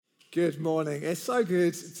Good morning. It's so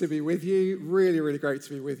good to be with you. Really, really great to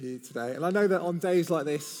be with you today. And I know that on days like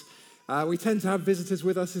this, we tend to have visitors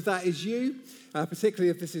with us. If that is you, particularly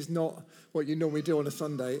if this is not what you normally do on a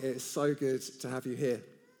Sunday, it's so good to have you here.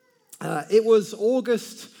 It was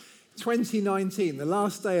August 2019, the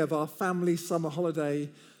last day of our family summer holiday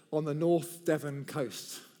on the North Devon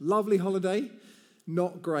coast. Lovely holiday,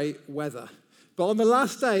 not great weather. But on the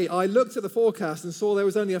last day, I looked at the forecast and saw there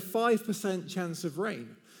was only a 5% chance of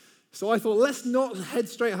rain. So I thought, let's not head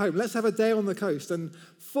straight home. Let's have a day on the coast. And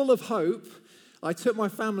full of hope, I took my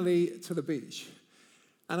family to the beach.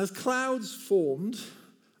 And as clouds formed,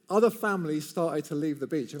 other families started to leave the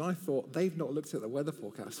beach. And I thought, they've not looked at the weather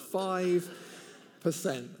forecast. 5%.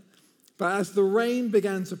 But as the rain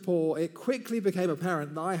began to pour, it quickly became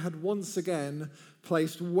apparent that I had once again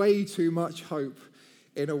placed way too much hope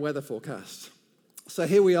in a weather forecast. So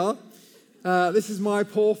here we are. This is my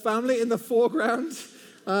poor family in the foreground.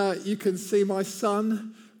 You can see my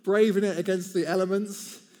son braving it against the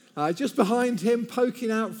elements. Just behind him,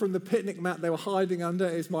 poking out from the picnic mat they were hiding under,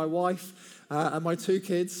 is my wife and my two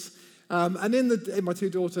kids, and my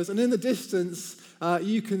two daughters. And in the distance,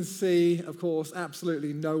 you can see, of course,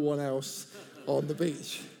 absolutely no one else on the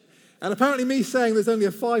beach. And apparently me saying there's only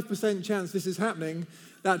a 5% chance this is happening,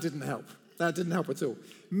 that didn't help. That didn't help at all.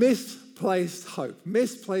 Misplaced hope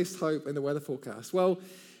in the weather forecast. Well,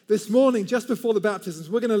 this morning, just before the baptisms,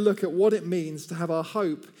 we're going to look at what it means to have our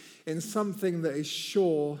hope in something that is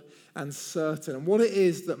sure and certain, and what it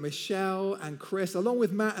is that Michelle and Chris, along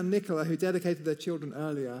with Matt and Nicola, who dedicated their children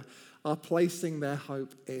earlier, are placing their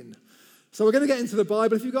hope in. So we're going to get into the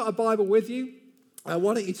Bible. If you've got a Bible with you, why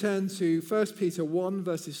don't you turn to 1 Peter 1,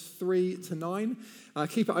 verses 3 to 9.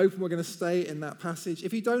 Keep it open. We're going to stay in that passage.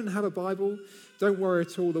 If you don't have a Bible, don't worry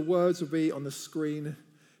at all. The words will be on the screen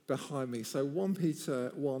behind me. So 1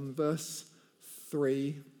 Peter 1 verse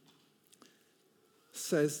 3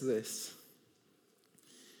 says this: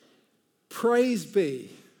 Praise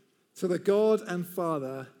be to the God and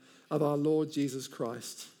Father of our Lord Jesus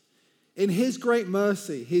Christ. In his great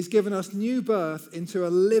mercy, he's given us new birth into a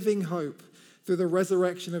living hope through the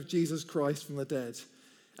resurrection of Jesus Christ from the dead,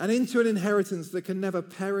 and into an inheritance that can never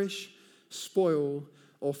perish, spoil,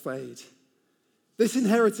 or fade. This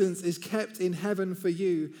inheritance is kept in heaven for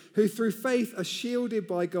you, who through faith are shielded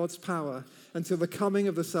by God's power until the coming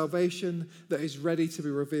of the salvation that is ready to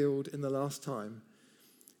be revealed in the last time.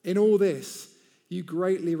 In all this, you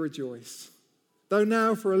greatly rejoice. Though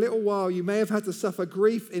now for a little while you may have had to suffer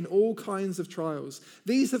grief in all kinds of trials.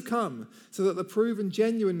 These have come so that the proven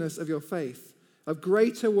genuineness of your faith, of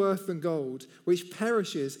greater worth than gold, which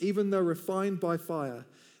perishes even though refined by fire,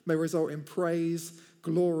 may result in praise,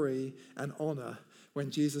 glory, and honor when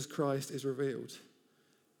Jesus Christ is revealed.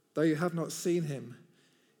 Though you have not seen him,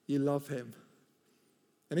 you love him.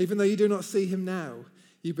 And even though you do not see him now,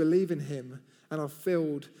 you believe in him and are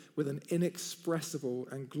filled with an inexpressible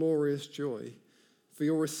and glorious joy, for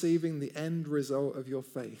you're receiving the end result of your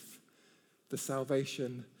faith, the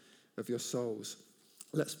salvation of your souls.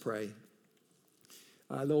 Let's pray.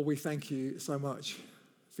 Lord, we thank you so much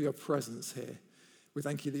for your presence here. We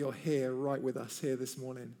thank you that you're here right with us here this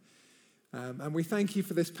morning. And we thank you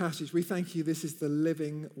for this passage. We thank you this is the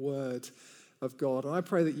living word of God. And I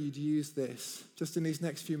pray that you'd use this just in these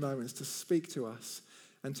next few moments to speak to us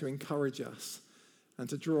and to encourage us and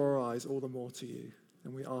to draw our eyes all the more to you.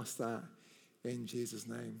 And we ask that in Jesus'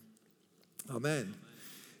 name. Amen.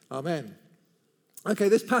 Amen. Okay,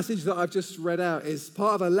 this passage that I've just read out is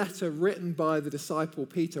part of a letter written by the disciple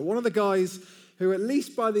Peter, one of the guys who, at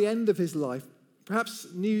least by the end of his life, perhaps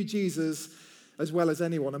knew Jesus as well as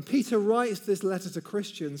anyone. And Peter writes this letter to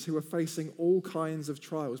Christians who are facing all kinds of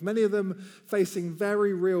trials, many of them facing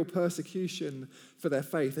very real persecution for their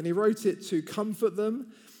faith. And he wrote it to comfort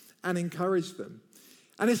them and encourage them.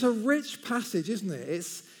 And it's a rich passage, isn't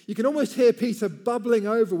it? You can almost hear Peter bubbling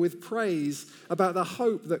over with praise about the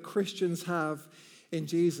hope that Christians have in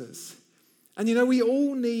Jesus. And you know, we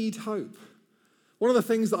all need hope. One of the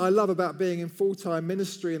things that I love about being in full-time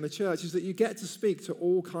ministry in the church is that you get to speak to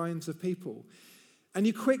all kinds of people. And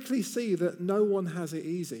you quickly see that no one has it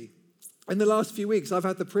easy. In the last few weeks, I've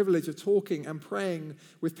had the privilege of talking and praying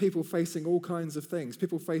with people facing all kinds of things,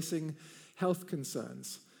 people facing health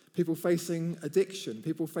concerns, people facing addiction,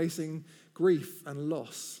 people facing grief and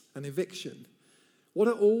loss and eviction. What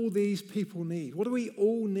do all these people need? What do we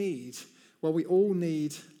all need? Well, we all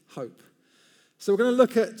need hope. So we're going to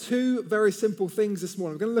look at two very simple things this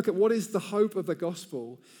morning. We're going to look at what is the hope of the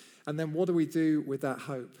gospel, and then what do we do with that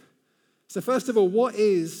hope? So first of all, what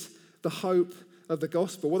is the hope of the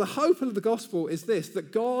gospel? Well, the hope of the gospel is this,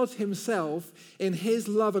 that God himself, in his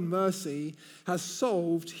love and mercy, has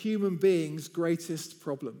solved human beings' greatest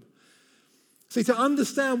problem. See, to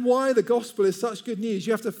understand why the gospel is such good news,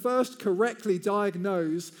 you have to first correctly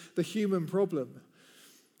diagnose the human problem.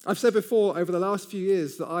 I've said before over the last few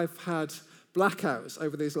years that I've had blackouts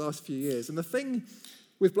over these last few years. And the thing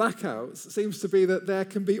with blackouts seems to be that there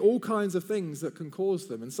can be all kinds of things that can cause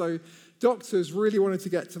them. And so doctors really wanted to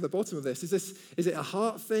get to the bottom of this. Is it a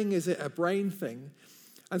heart thing? Is it a brain thing?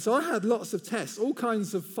 And so I had lots of tests, all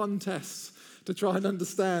kinds of fun tests to try and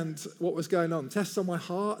understand what was going on. Tests on my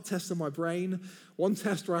heart, tests on my brain. One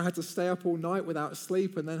test where I had to stay up all night without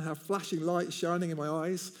sleep and then have flashing lights shining in my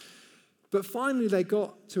eyes. But finally they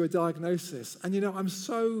got to a diagnosis. And I'm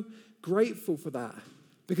so grateful for that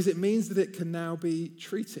because it means that it can now be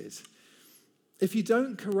treated. If you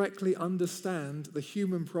don't correctly understand the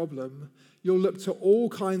human problem, you'll look to all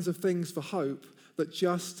kinds of things for hope that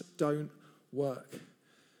just don't work.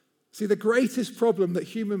 See, the greatest problem that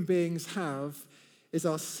human beings have is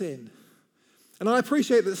our sin. And I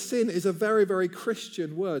appreciate that sin is a very, very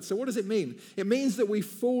Christian word. So what does it mean? It means that we've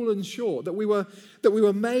fallen short, that we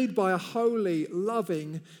were made by a holy,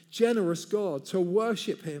 loving, generous God to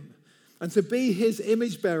worship him and to be his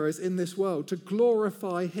image bearers in this world, to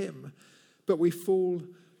glorify him. But we fall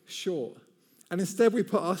short. And instead we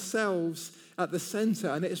put ourselves at the center,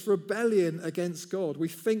 and it's rebellion against God. We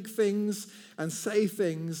think things and say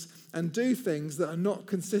things and do things that are not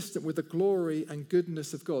consistent with the glory and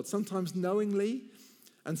goodness of God, sometimes knowingly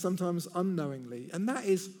and sometimes unknowingly. And that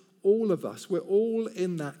is all of us. We're all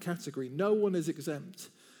in that category. No one is exempt.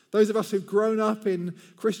 Those of us who've grown up in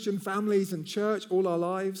Christian families and church all our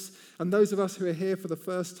lives, and those of us who are here for the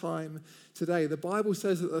first time today, the Bible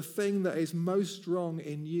says that the thing that is most wrong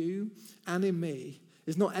in you and in me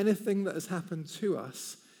is not anything that has happened to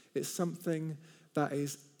us, it's something that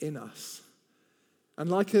is in us. And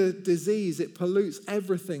like a disease, it pollutes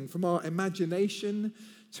everything from our imagination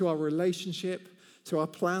to our relationship to our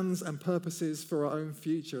plans and purposes for our own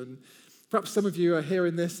future. And perhaps some of you are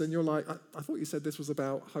hearing this and you're like, I thought you said this was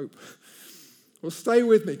about hope. Well, stay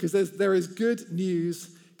with me because there is good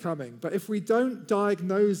news coming. But if we don't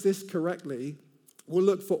diagnose this correctly, we'll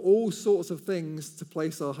look for all sorts of things to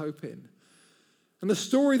place our hope in. And the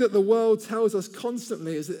story that the world tells us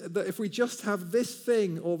constantly is that if we just have this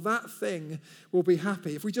thing or that thing, we'll be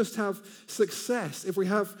happy. If we just have success, if we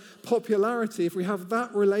have popularity, if we have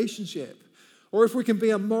that relationship, or if we can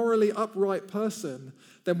be a morally upright person,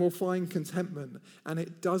 then we'll find contentment. And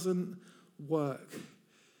it doesn't work.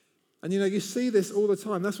 And you see this all the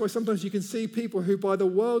time. That's why sometimes you can see people who by the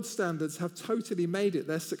world standards have totally made it.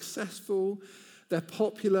 They're successful, they're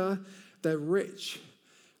popular, they're rich,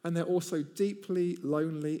 and they're also deeply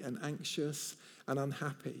lonely and anxious and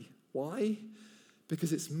unhappy. Why?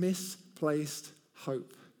 Because it's misplaced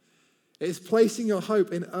hope. It's placing your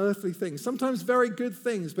hope in earthly things, sometimes very good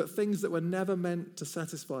things, but things that were never meant to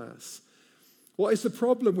satisfy us. What is the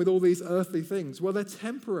problem with all these earthly things? Well, they're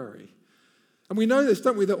temporary. And we know this,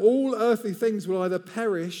 don't we, that all earthly things will either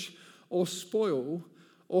perish or spoil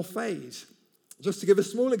or fade. Just to give a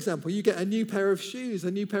small example, you get a new pair of shoes,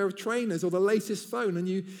 a new pair of trainers, or the latest phone, and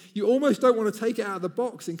you almost don't want to take it out of the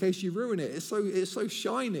box in case you ruin it. It's so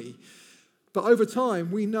shiny. But over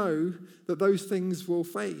time, we know that those things will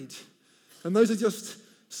fade. And those are just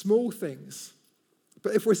small things.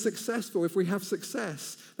 But if we're successful, if we have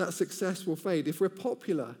success, that success will fade. If we're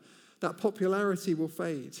popular, that popularity will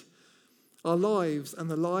fade. Our lives and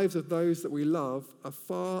the lives of those that we love are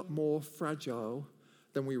far more fragile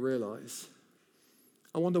than we realize.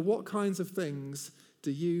 I wonder, what kinds of things do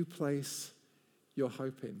you place your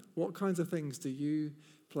hope in? What kinds of things do you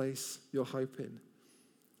place your hope in?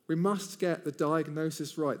 We must get the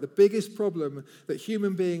diagnosis right. The biggest problem that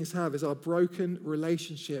human beings have is our broken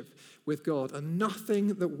relationship with God, and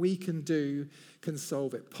nothing that we can do can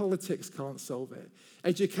solve it. Politics can't solve it.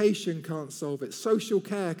 Education can't solve it. Social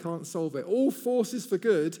care can't solve it. All forces for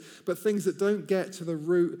good, but things that don't get to the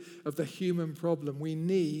root of the human problem. We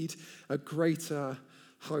need a greater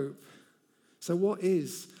hope. So what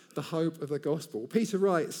is the hope of the gospel? Peter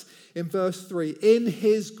writes in verse 3, in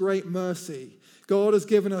his great mercy, God has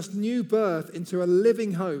given us new birth into a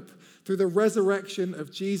living hope through the resurrection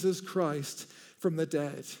of Jesus Christ from the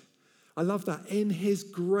dead. I love that. In his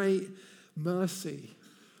great mercy.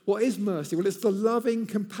 What is mercy? Well, it's the loving,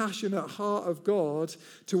 compassionate heart of God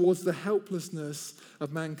towards the helplessness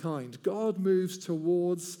of mankind. God moves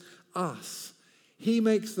towards us. He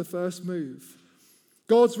makes the first move.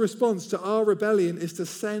 God's response to our rebellion is to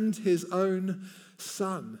send his own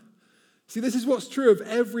son. See, this is what's true of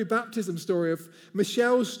every baptism story, of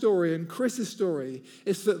Michelle's story and Chris's story.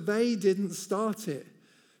 It's that they didn't start it.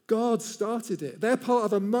 God started it. They're part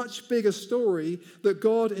of a much bigger story that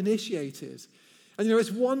God initiated. And it's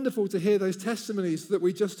wonderful to hear those testimonies that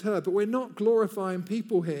we just heard, but we're not glorifying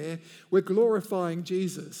people here. We're glorifying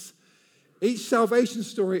Jesus. Each salvation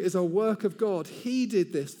story is a work of God. He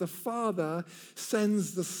did this. The Father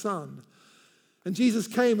sends the Son. And Jesus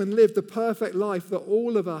came and lived the perfect life that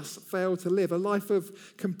all of us fail to live, a life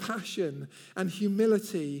of compassion and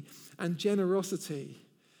humility and generosity.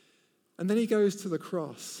 And then he goes to the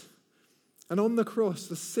cross. And on the cross,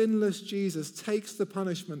 the sinless Jesus takes the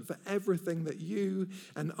punishment for everything that you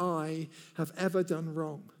and I have ever done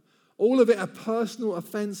wrong. All of it a personal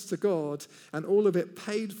offense to God, and all of it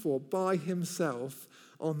paid for by himself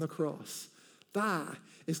on the cross. That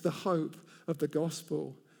is the hope of the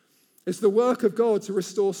gospel. It's the work of God to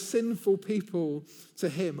restore sinful people to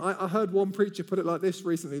him. I heard one preacher put it like this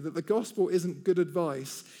recently, that the gospel isn't good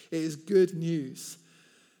advice, it is good news.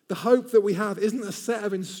 The hope that we have isn't a set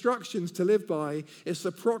of instructions to live by, it's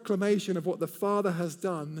the proclamation of what the Father has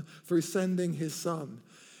done through sending his Son.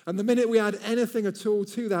 And the minute we add anything at all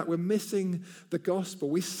to that, we're missing the gospel.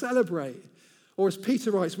 We celebrate, or as Peter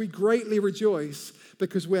writes, we greatly rejoice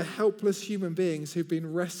because we're helpless human beings who've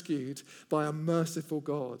been rescued by a merciful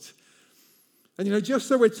God. And just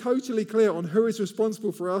so we're totally clear on who is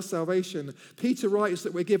responsible for our salvation, Peter writes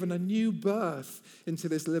that we're given a new birth into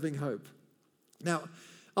this living hope. Now,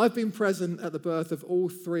 I've been present at the birth of all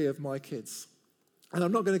three of my kids. And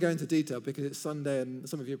I'm not going to go into detail because it's Sunday and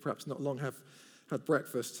some of you perhaps not long have had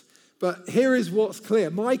breakfast. But here is what's clear.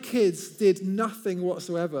 My kids did nothing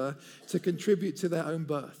whatsoever to contribute to their own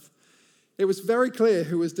birth. It was very clear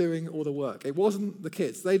who was doing all the work. It wasn't the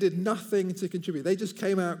kids. They did nothing to contribute. They just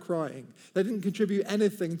came out crying. They didn't contribute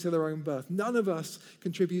anything to their own birth. None of us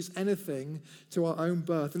contributes anything to our own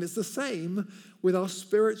birth. And it's the same with our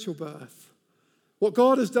spiritual birth. What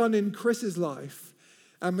God has done in Chris's life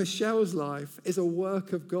and Michelle's life is a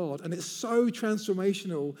work of God. And it's so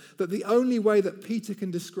transformational that the only way that Peter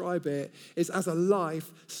can describe it is as a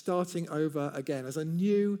life starting over again, as a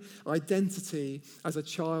new identity as a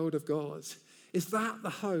child of God. Is that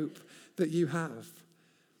the hope that you have?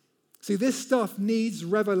 See, this stuff needs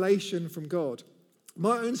revelation from God.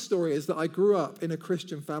 My own story is that I grew up in a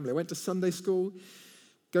Christian family. I went to Sunday school,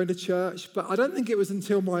 going to church, but I don't think it was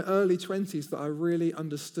until my early 20s that I really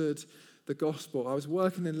understood the gospel. I was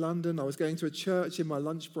working in London. I was going to a church in my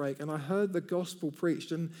lunch break, and I heard the gospel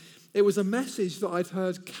preached. And it was a message that I'd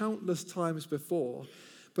heard countless times before,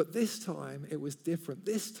 but this time it was different.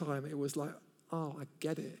 This time it was like, oh, I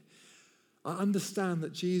get it. I understand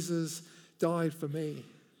that Jesus died for me.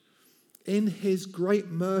 In his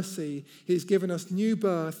great mercy, he's given us new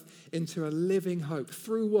birth into a living hope.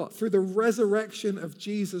 Through what? Through the resurrection of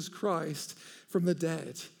Jesus Christ from the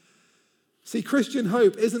dead. See, Christian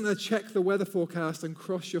hope isn't a check the weather forecast and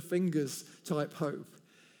cross your fingers type hope.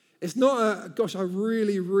 It's not a, gosh, I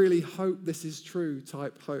really, really hope this is true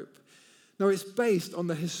type hope. No, it's based on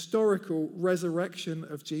the historical resurrection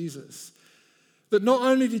of Jesus. That not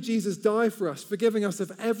only did Jesus die for us, forgiving us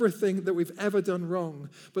of everything that we've ever done wrong,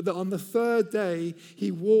 but that on the third day,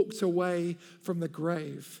 he walked away from the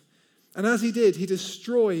grave. And as he did, he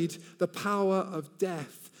destroyed the power of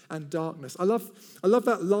death and darkness. I love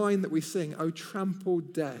that line that we sing, "O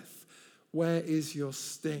trampled death, where is your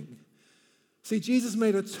sting?" See, Jesus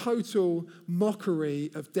made a total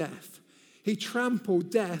mockery of death. He trampled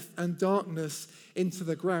death and darkness into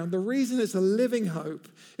the ground. The reason it's a living hope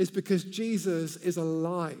is because Jesus is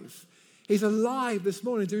alive. He's alive this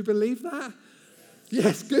morning. Do we believe that?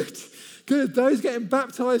 Yes, good. Good. Those getting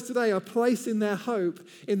baptized today are placing their hope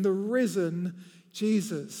in the risen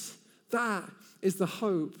Jesus. That is the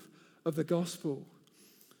hope of the gospel.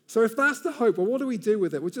 So if that's the hope, well, what do we do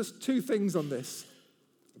with it? Well, just two things on this.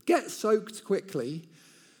 Get soaked quickly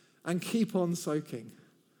and keep on soaking.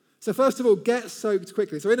 So first of all, get soaked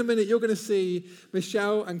quickly. So in a minute, you're going to see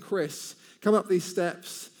Michelle and Chris come up these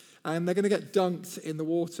steps, and they're going to get dunked in the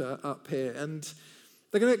water up here. And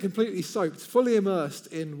they're going to get completely soaked, fully immersed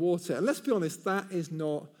in water. And let's be honest, that is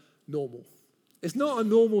not normal. It's not a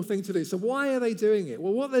normal thing to do. So why are they doing it?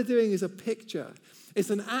 Well, what they're doing is a picture. It's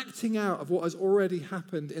an acting out of what has already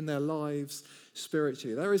happened in their lives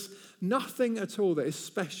spiritually. There is nothing at all that is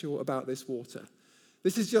special about this water.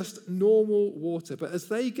 This is just normal water. But as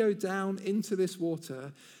they go down into this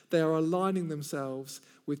water, they are aligning themselves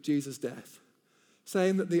with Jesus' death,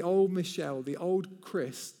 saying that the old Michelle, the old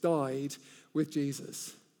Chris, died with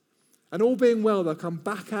Jesus. And all being well, they'll come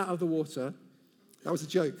back out of the water. That was a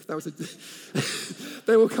joke.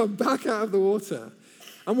 They will come back out of the water.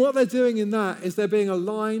 And what they're doing in that is they're being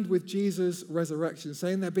aligned with Jesus' resurrection,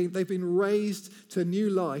 saying they've been raised to new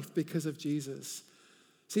life because of Jesus.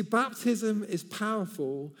 See, baptism is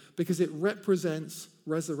powerful because it represents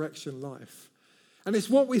resurrection life. And it's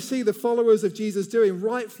what we see the followers of Jesus doing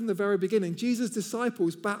right from the very beginning. Jesus'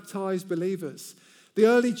 disciples baptized believers. The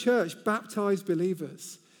early church baptized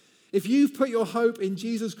believers. If you've put your hope in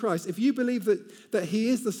Jesus Christ, if you believe that he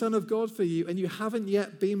is the Son of God for you and you haven't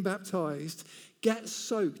yet been baptized, get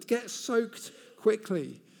soaked. Get soaked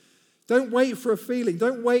quickly. Don't wait for a feeling.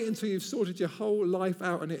 Don't wait until you've sorted your whole life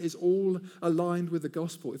out and it is all aligned with the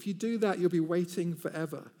gospel. If you do that, you'll be waiting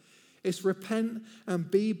forever. It's repent and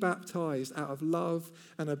be baptized out of love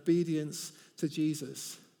and obedience to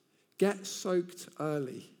Jesus. Get soaked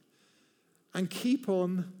early and keep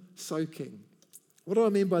on soaking. What do I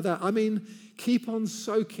mean by that? I mean, keep on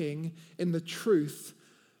soaking in the truth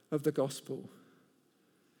of the gospel.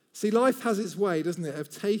 See, life has its way, doesn't it, of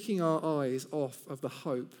taking our eyes off of the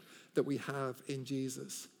hope that we have in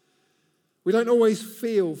Jesus. We don't always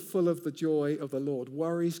feel full of the joy of the Lord.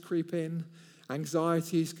 Worries creep in,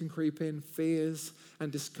 anxieties can creep in, fears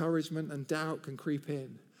and discouragement and doubt can creep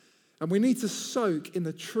in. And we need to soak in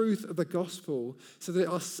the truth of the gospel so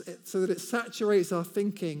that it saturates our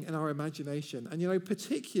thinking and our imagination. And,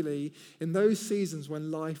 particularly in those seasons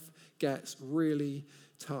when life gets really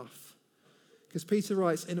tough. Because Peter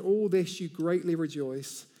writes, in all this you greatly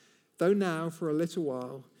rejoice, though now for a little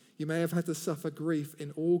while you may have had to suffer grief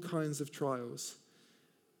in all kinds of trials.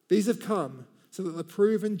 These have come so that the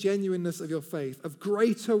proven genuineness of your faith, of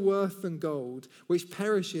greater worth than gold, which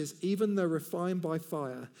perishes even though refined by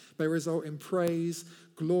fire, may result in praise,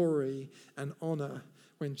 glory, and honor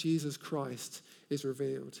when Jesus Christ is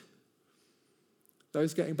revealed.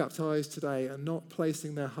 Those getting baptized today are not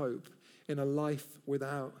placing their hope in a life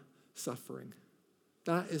without suffering.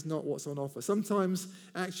 That is not what's on offer. Sometimes,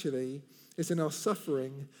 actually, it's in our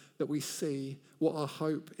suffering that we see what our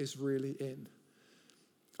hope is really in.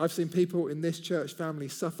 I've seen people in this church family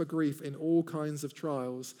suffer grief in all kinds of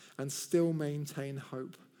trials and still maintain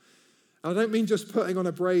hope. I don't mean just putting on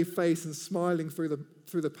a brave face and smiling through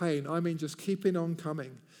the pain. I mean just keeping on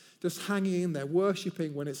coming, just hanging in there,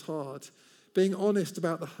 worshiping when it's hard, being honest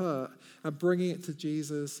about the hurt and bringing it to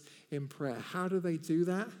Jesus in prayer. How do they do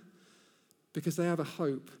that? Because they have a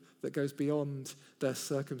hope that goes beyond their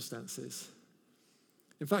circumstances.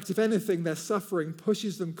 In fact, if anything, their suffering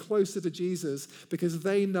pushes them closer to Jesus because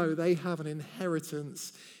they know they have an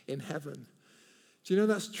inheritance in heaven. Do you know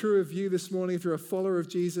that's true of you this morning if you're a follower of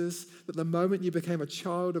Jesus? That the moment you became a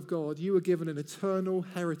child of God, you were given an eternal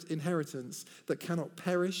inheritance that cannot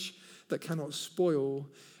perish, that cannot spoil,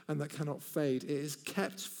 and that cannot fade. It is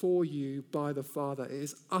kept for you by the Father. It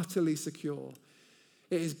is utterly secure.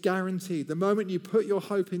 It is guaranteed. The moment you put your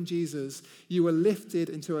hope in Jesus, you are lifted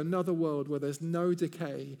into another world where there's no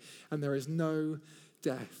decay and there is no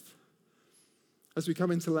death. As we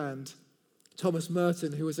come into land, Thomas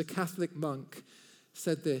Merton, who was a Catholic monk,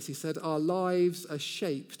 said this. He said, our lives are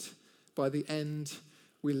shaped by the end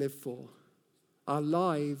we live for. Our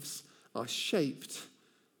lives are shaped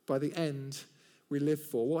by the end we live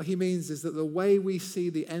for. What he means is that the way we see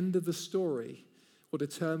the end of the story will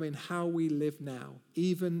determine how we live now,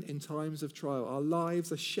 even in times of trial. Our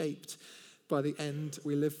lives are shaped by the end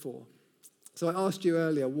we live for. So I asked you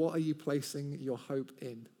earlier, what are you placing your hope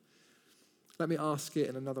in? Let me ask it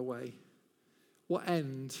in another way. What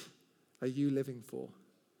end are you living for?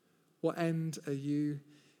 What end are you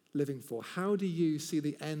living for? How do you see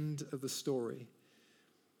the end of the story?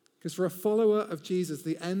 Because for a follower of Jesus,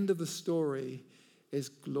 the end of the story is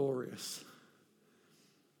glorious.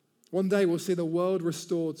 One day we'll see the world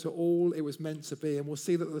restored to all it was meant to be, and we'll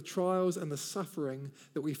see that the trials and the suffering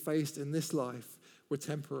that we faced in this life were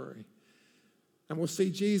temporary. And we'll see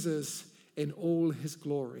Jesus in all his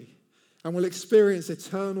glory. And we'll experience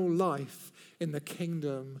eternal life in the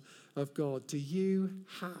kingdom of God. Do you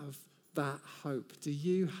have that hope? Do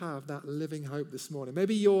you have that living hope this morning?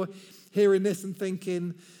 Maybe you're hearing this and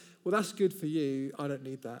thinking, well, that's good for you. I don't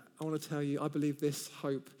need that. I want to tell you, I believe this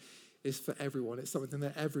hope is for everyone. It's something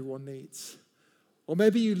that everyone needs. Or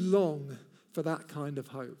maybe you long for that kind of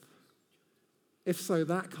hope. If so,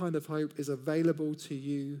 that kind of hope is available to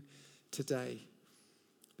you today.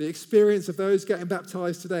 The experience of those getting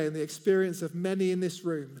baptized today and the experience of many in this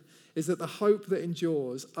room is that the hope that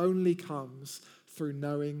endures only comes through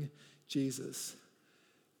knowing Jesus.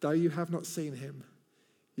 Though you have not seen him,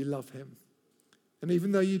 you love him. And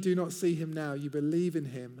even though you do not see him now, you believe in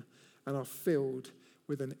him and are filled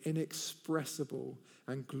with an inexpressible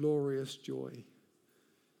and glorious joy.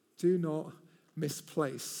 Do not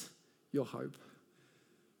misplace your hope.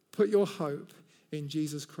 Put your hope in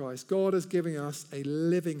Jesus Christ. God is giving us a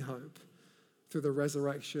living hope through the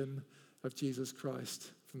resurrection of Jesus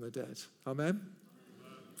Christ from the dead. Amen?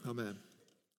 Amen.